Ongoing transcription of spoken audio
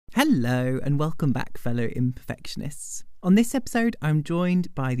Hello and welcome back, fellow imperfectionists. On this episode, I'm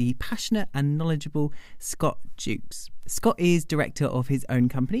joined by the passionate and knowledgeable Scott Jukes. Scott is director of his own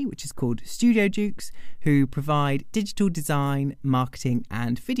company, which is called Studio Jukes, who provide digital design, marketing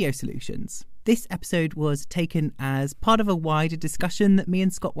and video solutions. This episode was taken as part of a wider discussion that me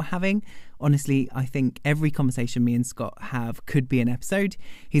and Scott were having. Honestly, I think every conversation me and Scott have could be an episode.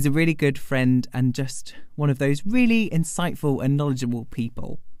 He's a really good friend and just one of those really insightful and knowledgeable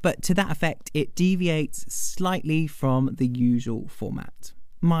people. But to that effect, it deviates slightly from the usual format.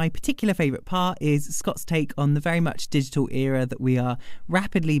 My particular favourite part is Scott's take on the very much digital era that we are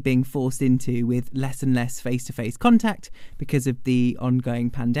rapidly being forced into with less and less face-to-face contact because of the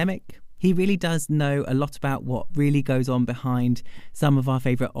ongoing pandemic. He really does know a lot about what really goes on behind some of our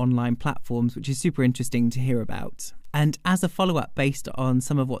favourite online platforms, which is super interesting to hear about. And as a follow-up based on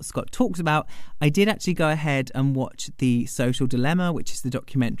some of what Scott talks about, I did actually go ahead and watch The Social Dilemma, which is the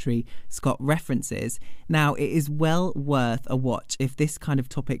documentary Scott references. Now, it is well worth a watch if this kind of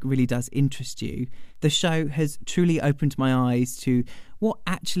topic really does interest you. The show has truly opened my eyes to what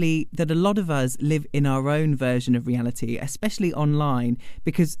actually that a lot of us live in our own version of reality, especially online,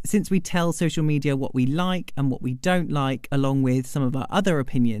 because since we tell social media what we like and what we don't like, along with some of our other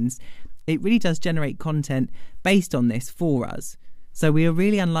opinions, it really does generate content based on this for us. So we are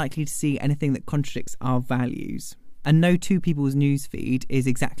really unlikely to see anything that contradicts our values. And no two people's newsfeed is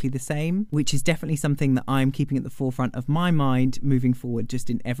exactly the same, which is definitely something that I'm keeping at the forefront of my mind moving forward just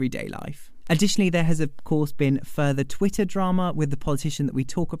in everyday life. Additionally, there has, of course, been further Twitter drama with the politician that we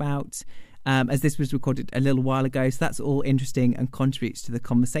talk about, as this was recorded a little while ago. So that's all interesting and contributes to the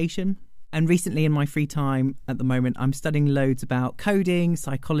conversation. And recently in my free time at the moment, I'm studying loads about coding,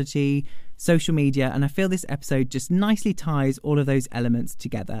 psychology, social media, and I feel this episode just nicely ties all of those elements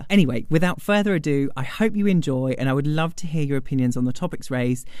together. Anyway, without further ado, I hope you enjoy, and I would love to hear your opinions on the topics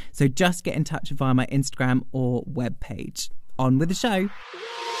raised, so just get in touch via my Instagram or webpage. On with the show.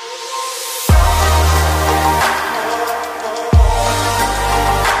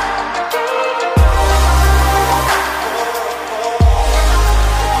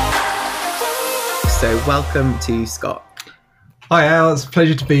 So welcome to Scott. Hi Al, it's a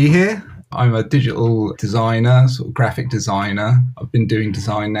pleasure to be here. I'm a digital designer, sort of graphic designer. I've been doing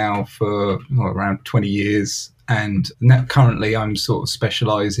design now for around 20 years, and currently I'm sort of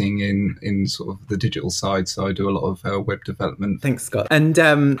specialising in sort of the digital side, so I do a lot of web development. Thanks, Scott.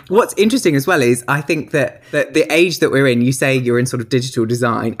 And what's interesting as well is I think that the age that we're in, you say you're in sort of digital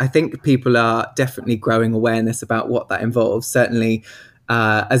design, I think people are definitely growing awareness about what that involves. Certainly,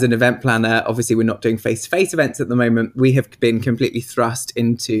 as an event planner, obviously we're not doing face-to-face events at the moment. We have been completely thrust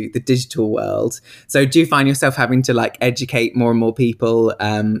into the digital world. So do you find yourself having to educate more and more people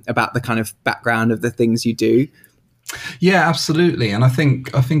about the kind of background of the things you do? Yeah, absolutely. And I think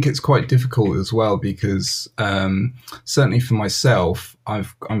it's quite difficult as well because certainly for myself,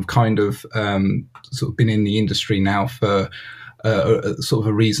 I've kind of sort of been in the industry now for sort of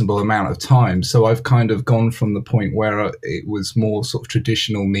a reasonable amount of time. So I've kind of gone from the point where it was more sort of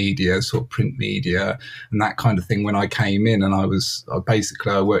traditional media, sort of print media and that kind of thing when I came in, and I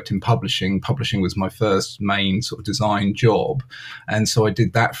worked in publishing. Publishing was my first main sort of design job. And so I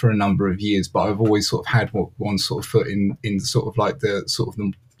did that for a number of years, but I've always sort of had one sort of foot in sort of like the sort of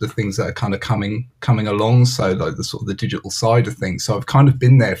the things that are kind of coming along, so like the sort of the digital side of things. So I've kind of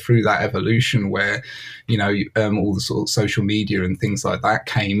been there through that evolution where, all the sort of social media and things like that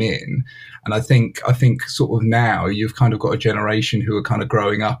came in. And I think sort of now you've kind of got a generation who are kind of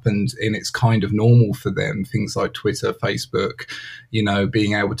growing up and it's kind of normal for them, things like Twitter, Facebook,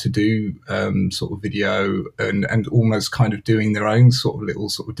 being able to do sort of video and almost kind of doing their own sort of little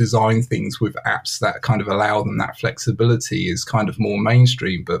sort of design things with apps that kind of allow them that flexibility is kind of more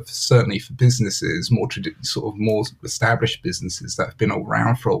mainstream. But certainly for businesses, more established businesses that have been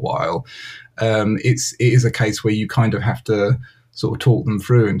around for a while, it is a case where you kind of have to sort of talk them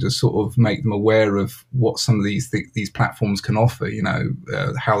through and just sort of make them aware of what some of these platforms can offer,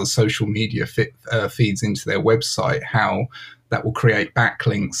 how the social media feeds into their website, how that will create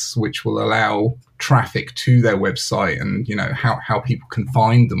backlinks, which will allow traffic to their website, and, how people can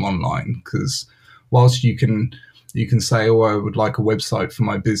find them online. Because whilst you can say, oh, I would like a website for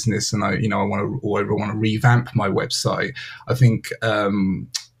my business and I want to revamp my website. I think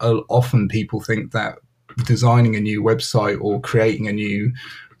often people think that designing a new website or creating a new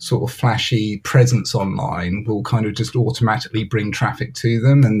sort of flashy presence online will kind of just automatically bring traffic to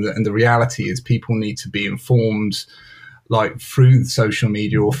them. And the reality is people need to be informed through social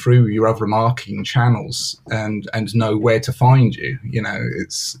media or through your other marketing channels and know where to find you.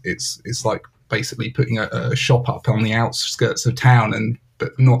 It's like basically putting a shop up on the outskirts of town and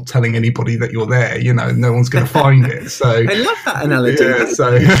but not telling anybody that you're there. You know, no one's going to find it. So I love that analogy. Yeah,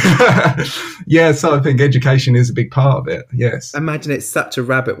 so yeah, so I think education is a big part of it. Yes. Imagine it's such a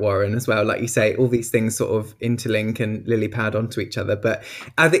rabbit warren as well. Like you say, all these things sort of interlink and lily pad onto each other. But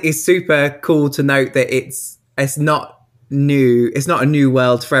I think it's super cool to note that it's not new. It's not a new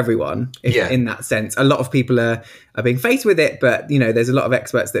world for everyone. In that sense, a lot of people are being faced with it, but you know, there's a lot of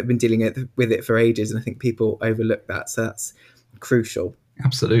experts that have been dealing with it for ages, and I think people overlook that. So that's crucial.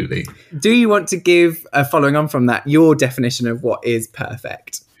 Absolutely. Do you want to give, following on from that, your definition of what is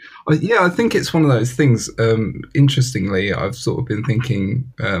perfect? Yeah, I think it's one of those things. Interestingly, I've sort of been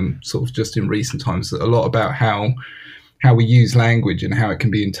thinking, sort of just in recent times, a lot about how we use language and how it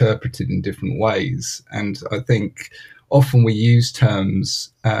can be interpreted in different ways. And I think often we use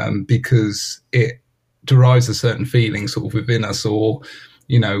terms because it derives a certain feeling sort of within us, or,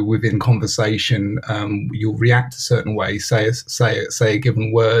 you know, within conversation, you'll react a certain way, say a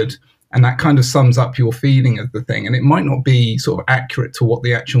given word, and that kind of sums up your feeling of the thing. And it might not be sort of accurate to what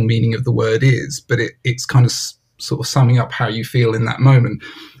the actual meaning of the word is, but it's kind of sort of summing up how you feel in that moment.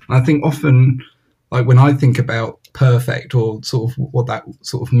 And I think often, like when I think about perfect or sort of what that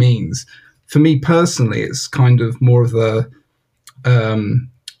sort of means, for me personally, it's kind of more of an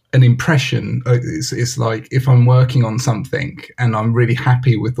impression. It's like if I'm working on something and I'm really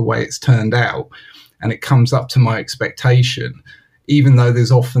happy with the way it's turned out and it comes up to my expectation, even though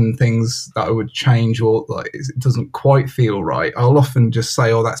there's often things that I would change or like it doesn't quite feel right, I'll often just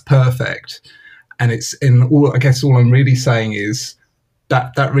say, oh, that's perfect. And I guess all I'm really saying is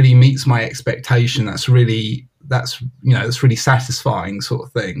that really meets my expectation. That's really satisfying sort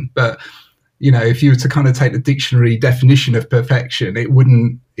of thing. But you know, if you were to kind of take the dictionary definition of perfection, it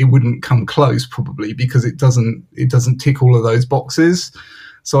wouldn't come close probably, because it doesn't tick all of those boxes.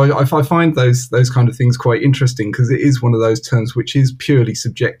 So I find those kind of things quite interesting, because it is one of those terms which is purely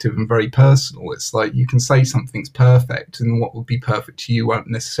subjective and very personal. It's like you can say something's perfect, and what would be perfect to you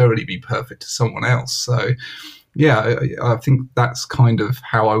won't necessarily be perfect to someone else. So yeah, I think that's kind of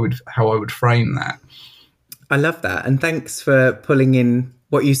how I would frame that. I love that, and thanks for pulling in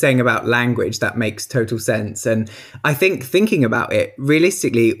what you're saying about language. That makes total sense. And I think thinking about it,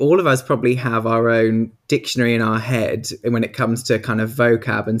 realistically, all of us probably have our own dictionary in our head when it comes to kind of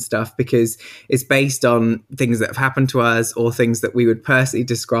vocab and stuff, because it's based on things that have happened to us or things that we would personally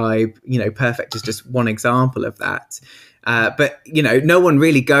describe. You know, perfect is just one example of that. But, you know, no one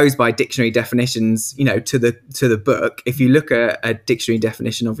really goes by dictionary definitions, you know, to the book. If you look at a dictionary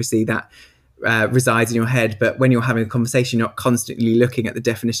definition, obviously that resides in your head, but when you're having a conversation, you're not constantly looking at the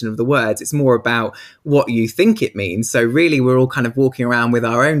definition of the words. It's more about what you think it means. So really, we're all kind of walking around with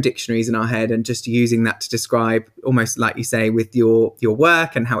our own dictionaries in our head and just using that to describe, almost like you say, with your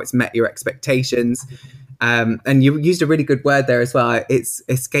work and how it's met your expectations. And you used a really good word there as well. It's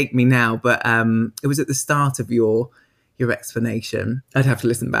escaped me now, but it was at the start of your explanation. I'd have to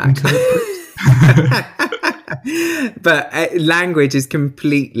listen back. But language is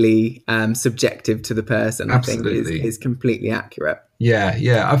completely subjective to the person. Absolutely. I think is completely accurate.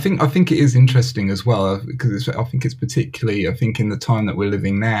 Yeah. I think it is interesting as well, because I think it's particularly, I think in the time that we're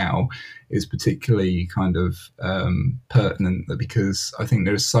living now is particularly kind of pertinent, because I think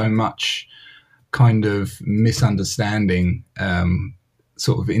there's so much kind of misunderstanding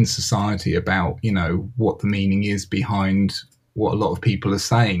sort of in society about, you know, what the meaning is behind what a lot of people are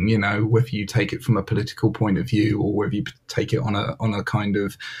saying, you know, whether you take it from a political point of view or whether you take it on a kind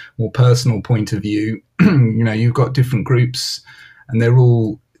of more personal point of view. You know, you've got different groups and they're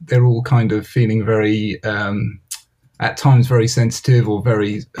all kind of feeling very at times very sensitive or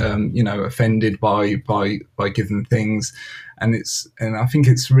very you know, offended by given things. And I think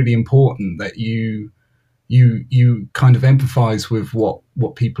it's really important that you kind of empathize with what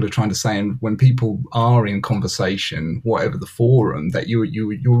people are trying to say, and when people are in conversation, whatever the forum, that you're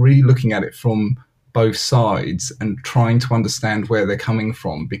really looking at it from both sides and trying to understand where they're coming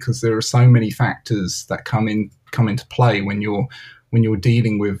from, because there are so many factors that come into play when you're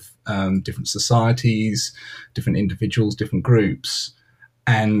dealing with different societies, different individuals, different groups,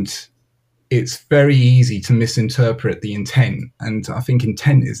 and it's very easy to misinterpret the intent. And I think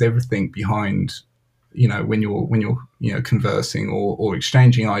intent is everything behind, you know, when you're you know, conversing or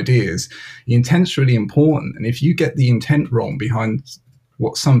exchanging ideas. The intent's really important, and if you get the intent wrong behind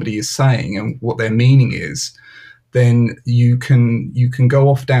what somebody is saying and what their meaning is, then you can go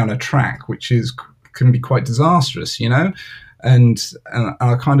off down a track which can be quite disastrous, you know. And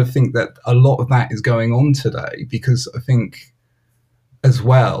I kind of think that a lot of that is going on today, because I think as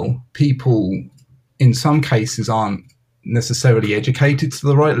well, people in some cases aren't necessarily educated to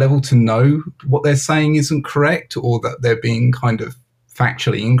the right level to know what they're saying isn't correct, or that they're being kind of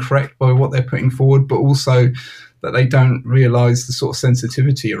factually incorrect by what they're putting forward, but also that they don't realise the sort of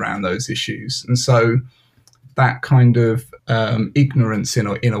sensitivity around those issues. And so that kind of ignorance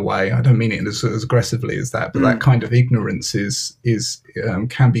in a way, I don't mean it as aggressively as that, but that kind of ignorance is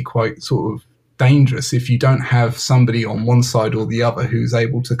can be quite sort of dangerous if you don't have somebody on one side or the other who's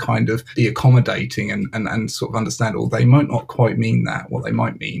able to kind of be accommodating and sort of understand, or they might not quite mean that. What they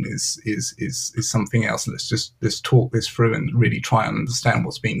might mean is something else. Let's talk this through and really try and understand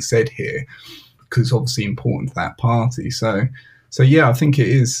what's being said here, because it's obviously important to that party. So yeah, I think it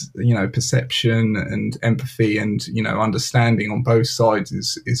is, perception and empathy and, understanding on both sides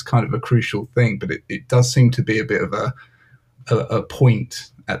is kind of a crucial thing. But it does seem to be a bit of a point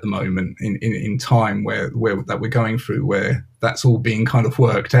at the moment in time where that we're going through, where that's all being kind of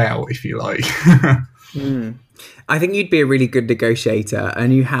worked out, if you like. I think you'd be a really good negotiator,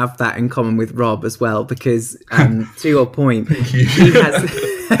 and you have that in common with Rob as well, because to your point,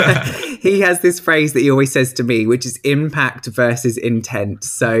 he has this phrase that he always says to me, which is impact versus intent.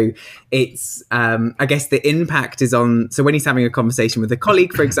 So it's, I guess the impact is on, so when he's having a conversation with a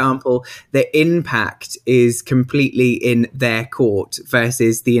colleague, for example, the impact is completely in their court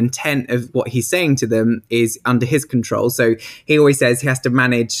versus the intent of what he's saying to them is under his control. So he always says he has to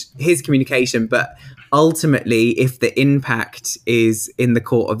manage his communication, but ultimately, if the impact is in the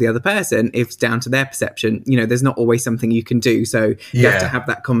court of the other person, if it's down to their perception, there's not always something you can do. So you have to have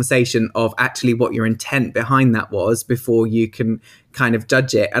that conversation of actually what your intent behind that was before you can kind of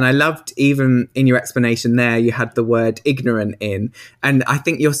judge it. And I loved, even in your explanation there, you had the word ignorant in. And I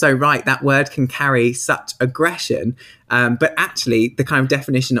think you're so right. That word can carry such aggression. But actually, the kind of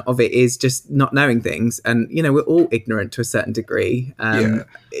definition of it is just not knowing things. And, we're all ignorant to a certain degree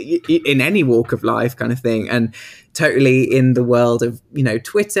in any walk of life kind of thing. And totally in the world of,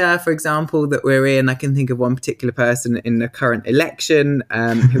 Twitter, for example, that we're in. I can think of one particular person in the current election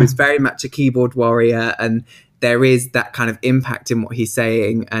who is very much a keyboard warrior, and there is that kind of impact in what he's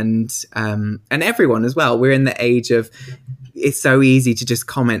saying, and everyone as well. We're in the age of, it's so easy to just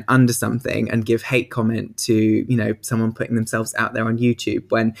comment under something and give hate comment to, someone putting themselves out there on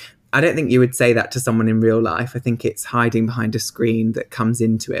YouTube, when I don't think you would say that to someone in real life. I think it's hiding behind a screen that comes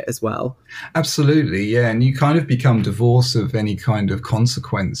into it as well. Absolutely, yeah. And you kind of become divorced of any kind of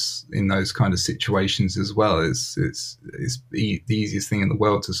consequence in those kind of situations as well. It's the easiest thing in the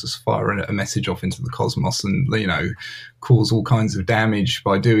world to just fire a message off into the cosmos and, cause all kinds of damage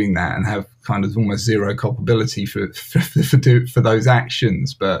by doing that, and have kind of almost zero culpability for those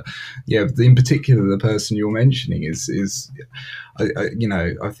actions. But yeah, in particular, the person you're mentioning is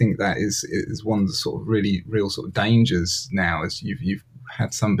I think that is one of the sort of really real sort of dangers now, as you've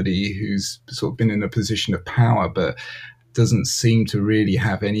had somebody who's sort of been in a position of power, but doesn't seem to really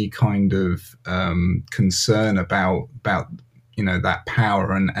have any kind of concern about that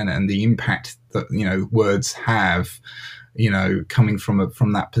power and the impact that words have, coming from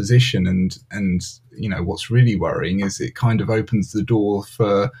that position. And what's really worrying is it kind of opens the door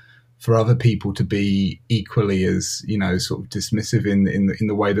for other people to be equally as sort of dismissive in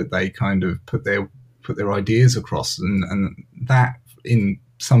the way that they kind of put their ideas across, and that in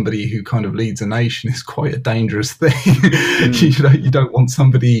somebody who kind of leads a nation is quite a dangerous thing. You don't want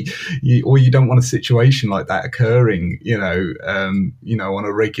somebody, or you don't want a situation like that occurring, on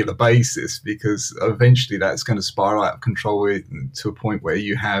a regular basis, because eventually that's going to spiral out of control to a point where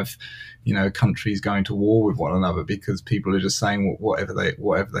you have, countries going to war with one another because people are just saying whatever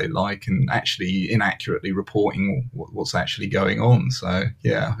they like, and actually inaccurately reporting what's actually going on. So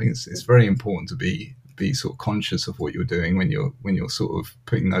yeah, I think it's very important to be sort of conscious of what you're doing when you're sort of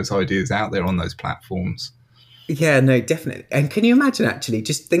putting those ideas out there on those platforms. Yeah, no, definitely. And can you imagine, actually,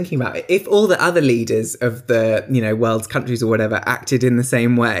 just thinking about it, if all the other leaders of the, world's countries or whatever acted in the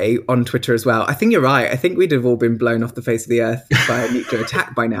same way on Twitter as well? I think you're right. I think we'd have all been blown off the face of the earth by a nuclear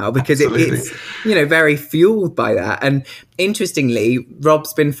attack by now, because it's, very fueled by that. And interestingly,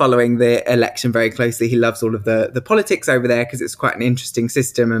 Rob's been following the election very closely. He loves all of the politics over there because it's quite an interesting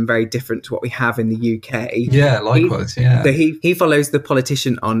system and very different to what we have in the UK. Yeah, likewise, So he follows the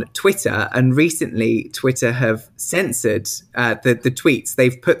politician on Twitter, and recently Twitter have censored the tweets.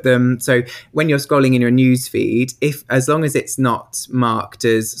 They've put them, so when you're scrolling in your news feed, as long as it's not marked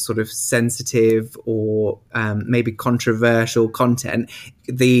as sort of sensitive or maybe controversial content,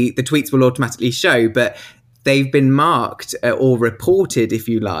 the tweets will automatically show. But they've been marked or reported, if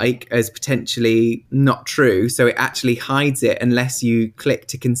you like, as potentially not true. So it actually hides it unless you click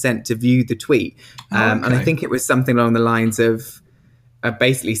to consent to view the tweet. And I think it was something along the lines of,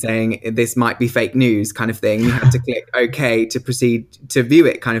 basically saying this might be fake news kind of thing. You have to click OK to proceed to view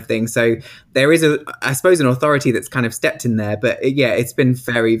it kind of thing. So there is I suppose an authority that's kind of stepped in there, but yeah, it's been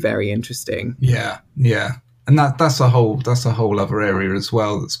very, very interesting. Yeah. And that's a whole other area as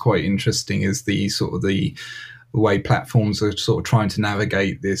well that's quite interesting, is the sort of the way platforms are sort of trying to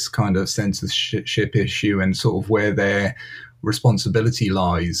navigate this kind of censorship issue, and sort of where their responsibility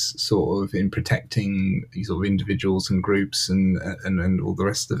lies sort of in protecting these sort of individuals and groups and all the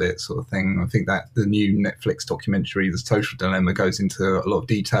rest of it sort of thing. I think that the new Netflix documentary, The Social Dilemma, goes into a lot of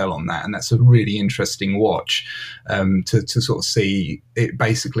detail on that, and that's a really interesting watch to sort of see. It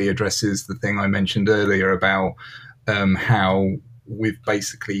basically addresses the thing I mentioned earlier about how we've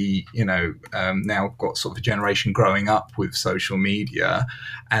basically, now got sort of a generation growing up with social media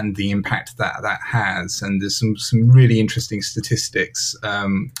and the impact that has. And there's some really interesting statistics,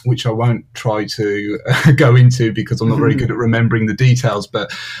 which I won't try to go into because I'm not very good at remembering the details.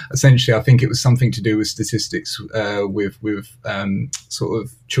 But essentially, I think it was something to do with statistics with sort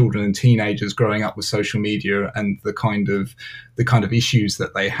of children and teenagers growing up with social media and the kind of issues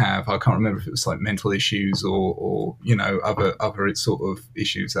that they have. I can't remember if it was like mental issues or other sort of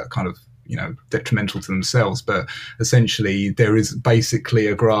issues that kind of detrimental to themselves. But essentially, there is basically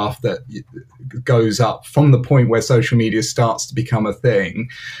a graph that goes up from the point where social media starts to become a thing.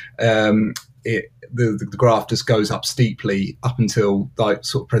 The graph just goes up steeply up until like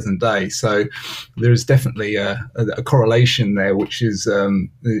sort of present day. So there is definitely a correlation there, which is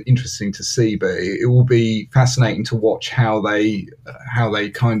interesting to see. But it will be fascinating to watch how they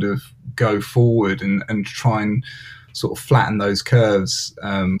kind of go forward and try and sort of flatten those curves,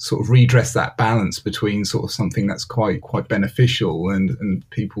 sort of redress that balance between sort of something that's quite beneficial and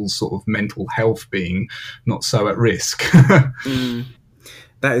people's sort of mental health being not so at risk.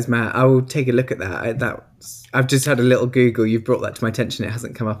 That is mad. I will take a look at that. I've just had a little Google. You've brought that to my attention. It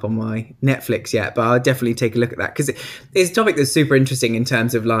hasn't come up on my Netflix yet, but I'll definitely take a look at that because it's a topic that's super interesting in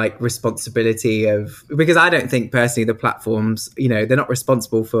terms of like responsibility because I don't think personally the platforms, they're not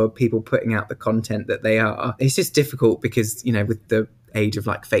responsible for people putting out the content that they are. It's just difficult because, with the age of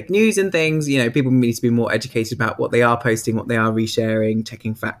like fake news and things, people need to be more educated about what they are posting, what they are resharing,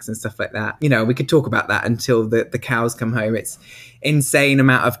 checking facts and stuff like that. We could talk about that until the cows come home. It's insane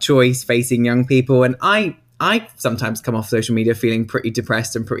amount of choice facing young people. And I sometimes come off social media feeling pretty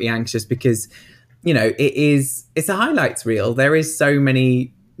depressed and pretty anxious because, it's a highlights reel. There is so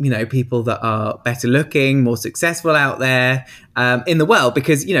many, people that are better looking, more successful out there in the world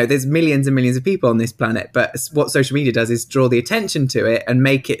because, there's millions and millions of people on this planet. But what social media does is draw the attention to it and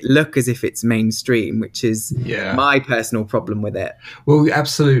make it look as if it's mainstream, which is my personal problem with it. Well,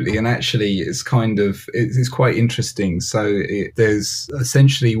 absolutely. And actually, it's quite interesting. So there's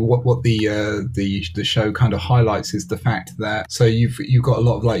essentially what the show kind of highlights is the fact that you've got a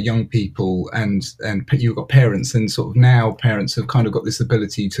lot of like young people and you've got parents, and sort of now parents have kind of got this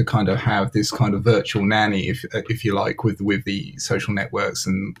ability to kind of have this kind of virtual nanny, if you like, with the social networks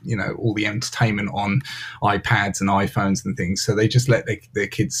and all the entertainment on iPads and iPhones and things. So they just let their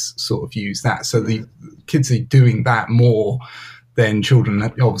kids sort of use that. So the kids are doing that more than children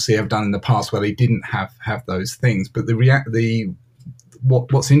obviously have done in the past, where they didn't have those things. But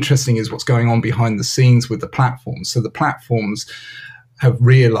what's interesting is what's going on behind the scenes with the platforms. So the platforms have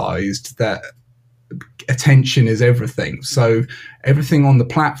realized that attention is everything. So everything on the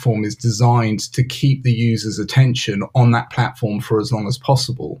platform is designed to keep the user's attention on that platform for as long as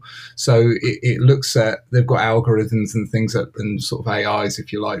possible. So it looks at, they've got algorithms and things and sort of AIs,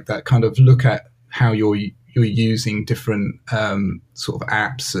 if you like, that kind of look at how you're using different sort of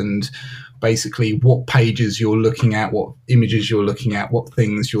apps and basically what pages you're looking at, what images you're looking at, what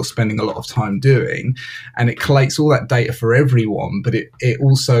things you're spending a lot of time doing. And it collates all that data for everyone, but it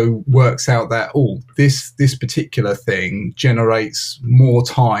also works out that, this particular thing generates more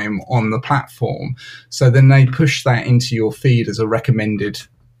time on the platform. So then they push that into your feed as a recommended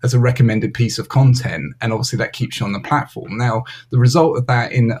piece of content. And obviously that keeps you on the platform. Now, the result of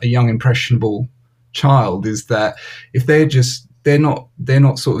that in a young, impressionable child is that if they're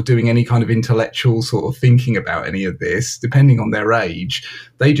not sort of doing any kind of intellectual sort of thinking about any of this, depending on their age,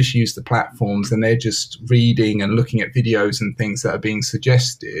 they just use the platforms and they're just reading and looking at videos and things that are being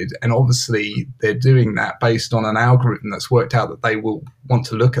suggested. And obviously they're doing that based on an algorithm that's worked out that they will want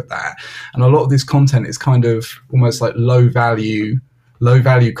to look at that. And a lot of this content is kind of almost like low value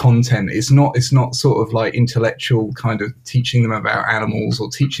content. It's not sort of like intellectual kind of teaching them about animals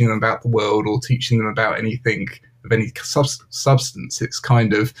or teaching them about the world or teaching them about anything of any substance. It's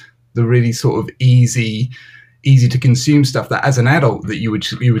kind of the really sort of easy easy to consume stuff that as an adult that you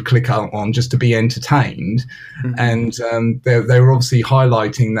would click on just to be entertained. And they were obviously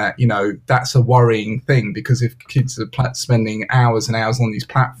highlighting that, you know, that's a worrying thing, because if kids are spending hours and hours on these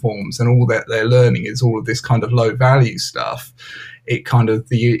platforms and all that they're learning is all of this kind of low value stuff, it kind of,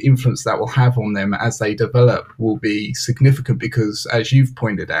 the influence that will have on them as they develop will be significant, because as you've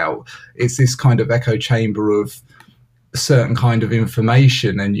pointed out, it's this kind of echo chamber of a certain kind of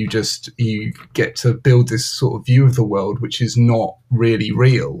information, and you get to build this sort of view of the world which is not really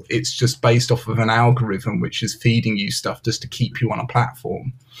real. It's just based off of an algorithm which is feeding you stuff just to keep you on a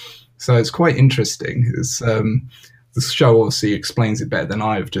platform. So it's quite interesting. It's the show obviously explains it better than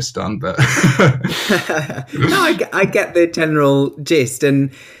I have just done, but no, I get the general gist,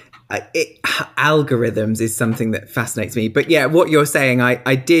 and algorithms is something that fascinates me. But yeah, what you're saying,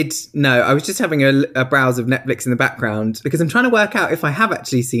 I did know. I was just having a browse of Netflix in the background because I'm trying to work out if I have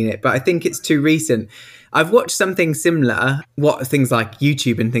actually seen it, but I think it's too recent. I've watched something similar, what things like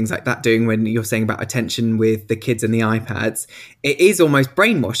YouTube and things like that doing when you're saying about attention with the kids and the iPads. It is almost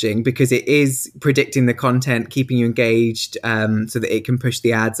brainwashing because it is predicting the content, keeping you engaged so that it can push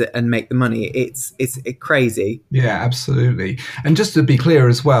the ads and make the money. It's crazy. Yeah, absolutely. And just to be clear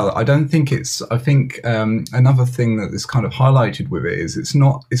as well, I think another thing that is kind of highlighted with it is it's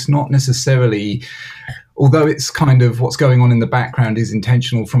not necessarily, although it's kind of what's going on in the background is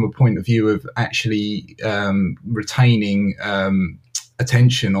intentional from a point of view of actually retaining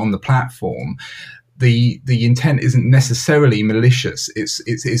attention on the platform. The intent isn't necessarily malicious.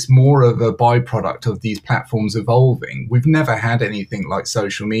 It's more of a byproduct of these platforms evolving. We've never had anything like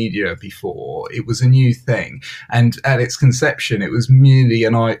social media before. It was a new thing, and at its conception, it was merely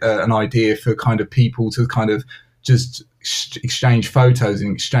an idea for kind of people to kind of just exchange photos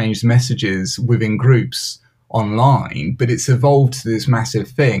and exchange messages within groups online. But it's evolved to this massive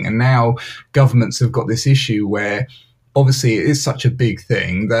thing, and now governments have got this issue where obviously it is such a big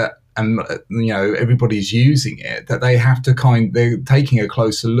thing that, and you know, everybody's using it, that they have to they're taking a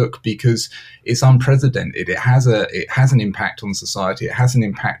closer look because it's unprecedented. It has an impact on society. It has an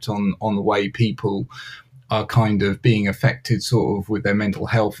impact on the way people are kind of being affected sort of with their mental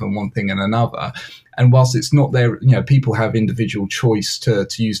health and one thing and another. And whilst it's not there, you know, people have individual choice to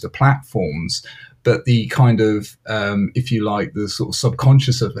use the platforms, but the kind of, if you like, the sort of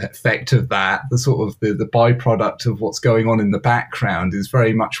subconscious effect of that, the sort of the byproduct of what's going on in the background is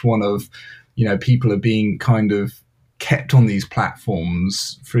very much one of, you know, people are being kind of kept on these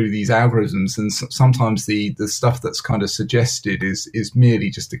platforms through these algorithms, and sometimes the stuff that's kind of suggested is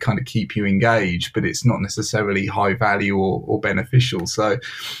merely just to kind of keep you engaged, but it's not necessarily high value or beneficial. So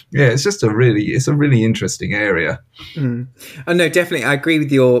yeah, it's a really interesting area. Oh no, definitely, I agree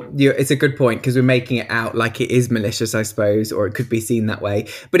with your it's a good point, because we're making it out like it is malicious, I suppose, or it could be seen that way,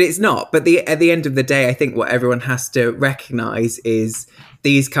 but it's not. But at the end of the day, I think what everyone has to recognize is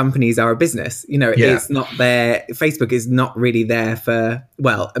these companies are a business. You know, It's not there. Facebook is not really there for,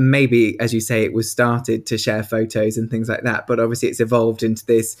 well, maybe, as you say, it was started to share photos and things like that, but obviously it's evolved into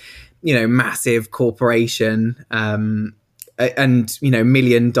this, you know, massive corporation, and, you know, $1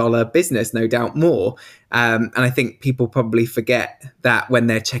 million business, no doubt more. And I think people probably forget that when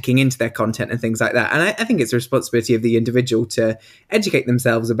they're checking into their content and things like that. And I think it's a responsibility of the individual to educate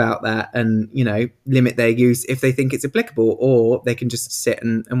themselves about that and, you know, limit their use if they think it's applicable, or they can just sit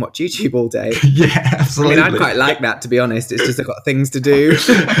and watch YouTube all day. Yeah, absolutely. I mean, I'd quite like that, to be honest. It's just I've got things to do.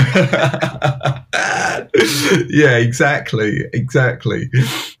 Yeah, exactly.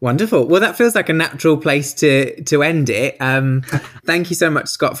 Wonderful. Well, that feels like a natural place to end it. Thank you so much,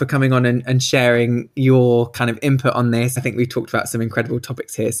 Scott, for coming on and sharing your kind of input on this. I think we've talked about some incredible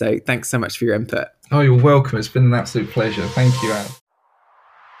topics here, so thanks so much for your input. Oh, you're welcome. It's been an absolute pleasure. Thank you, Al.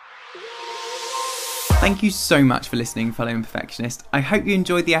 Thank you so much for listening, fellow imperfectionist. I hope you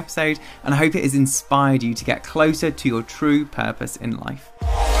enjoyed the episode, and I hope it has inspired you to get closer to your true purpose in life.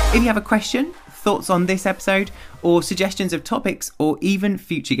 If you have a question, thoughts on this episode, or suggestions of topics, or even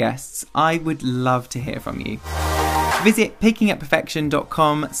future guests, I would love to hear from you. Visit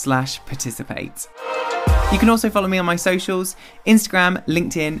peakingatperfection.com/participate. You can also follow me on my socials, Instagram,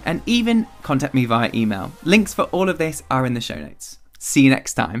 LinkedIn, and even contact me via email. Links for all of this are in the show notes. See you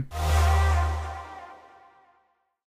next time.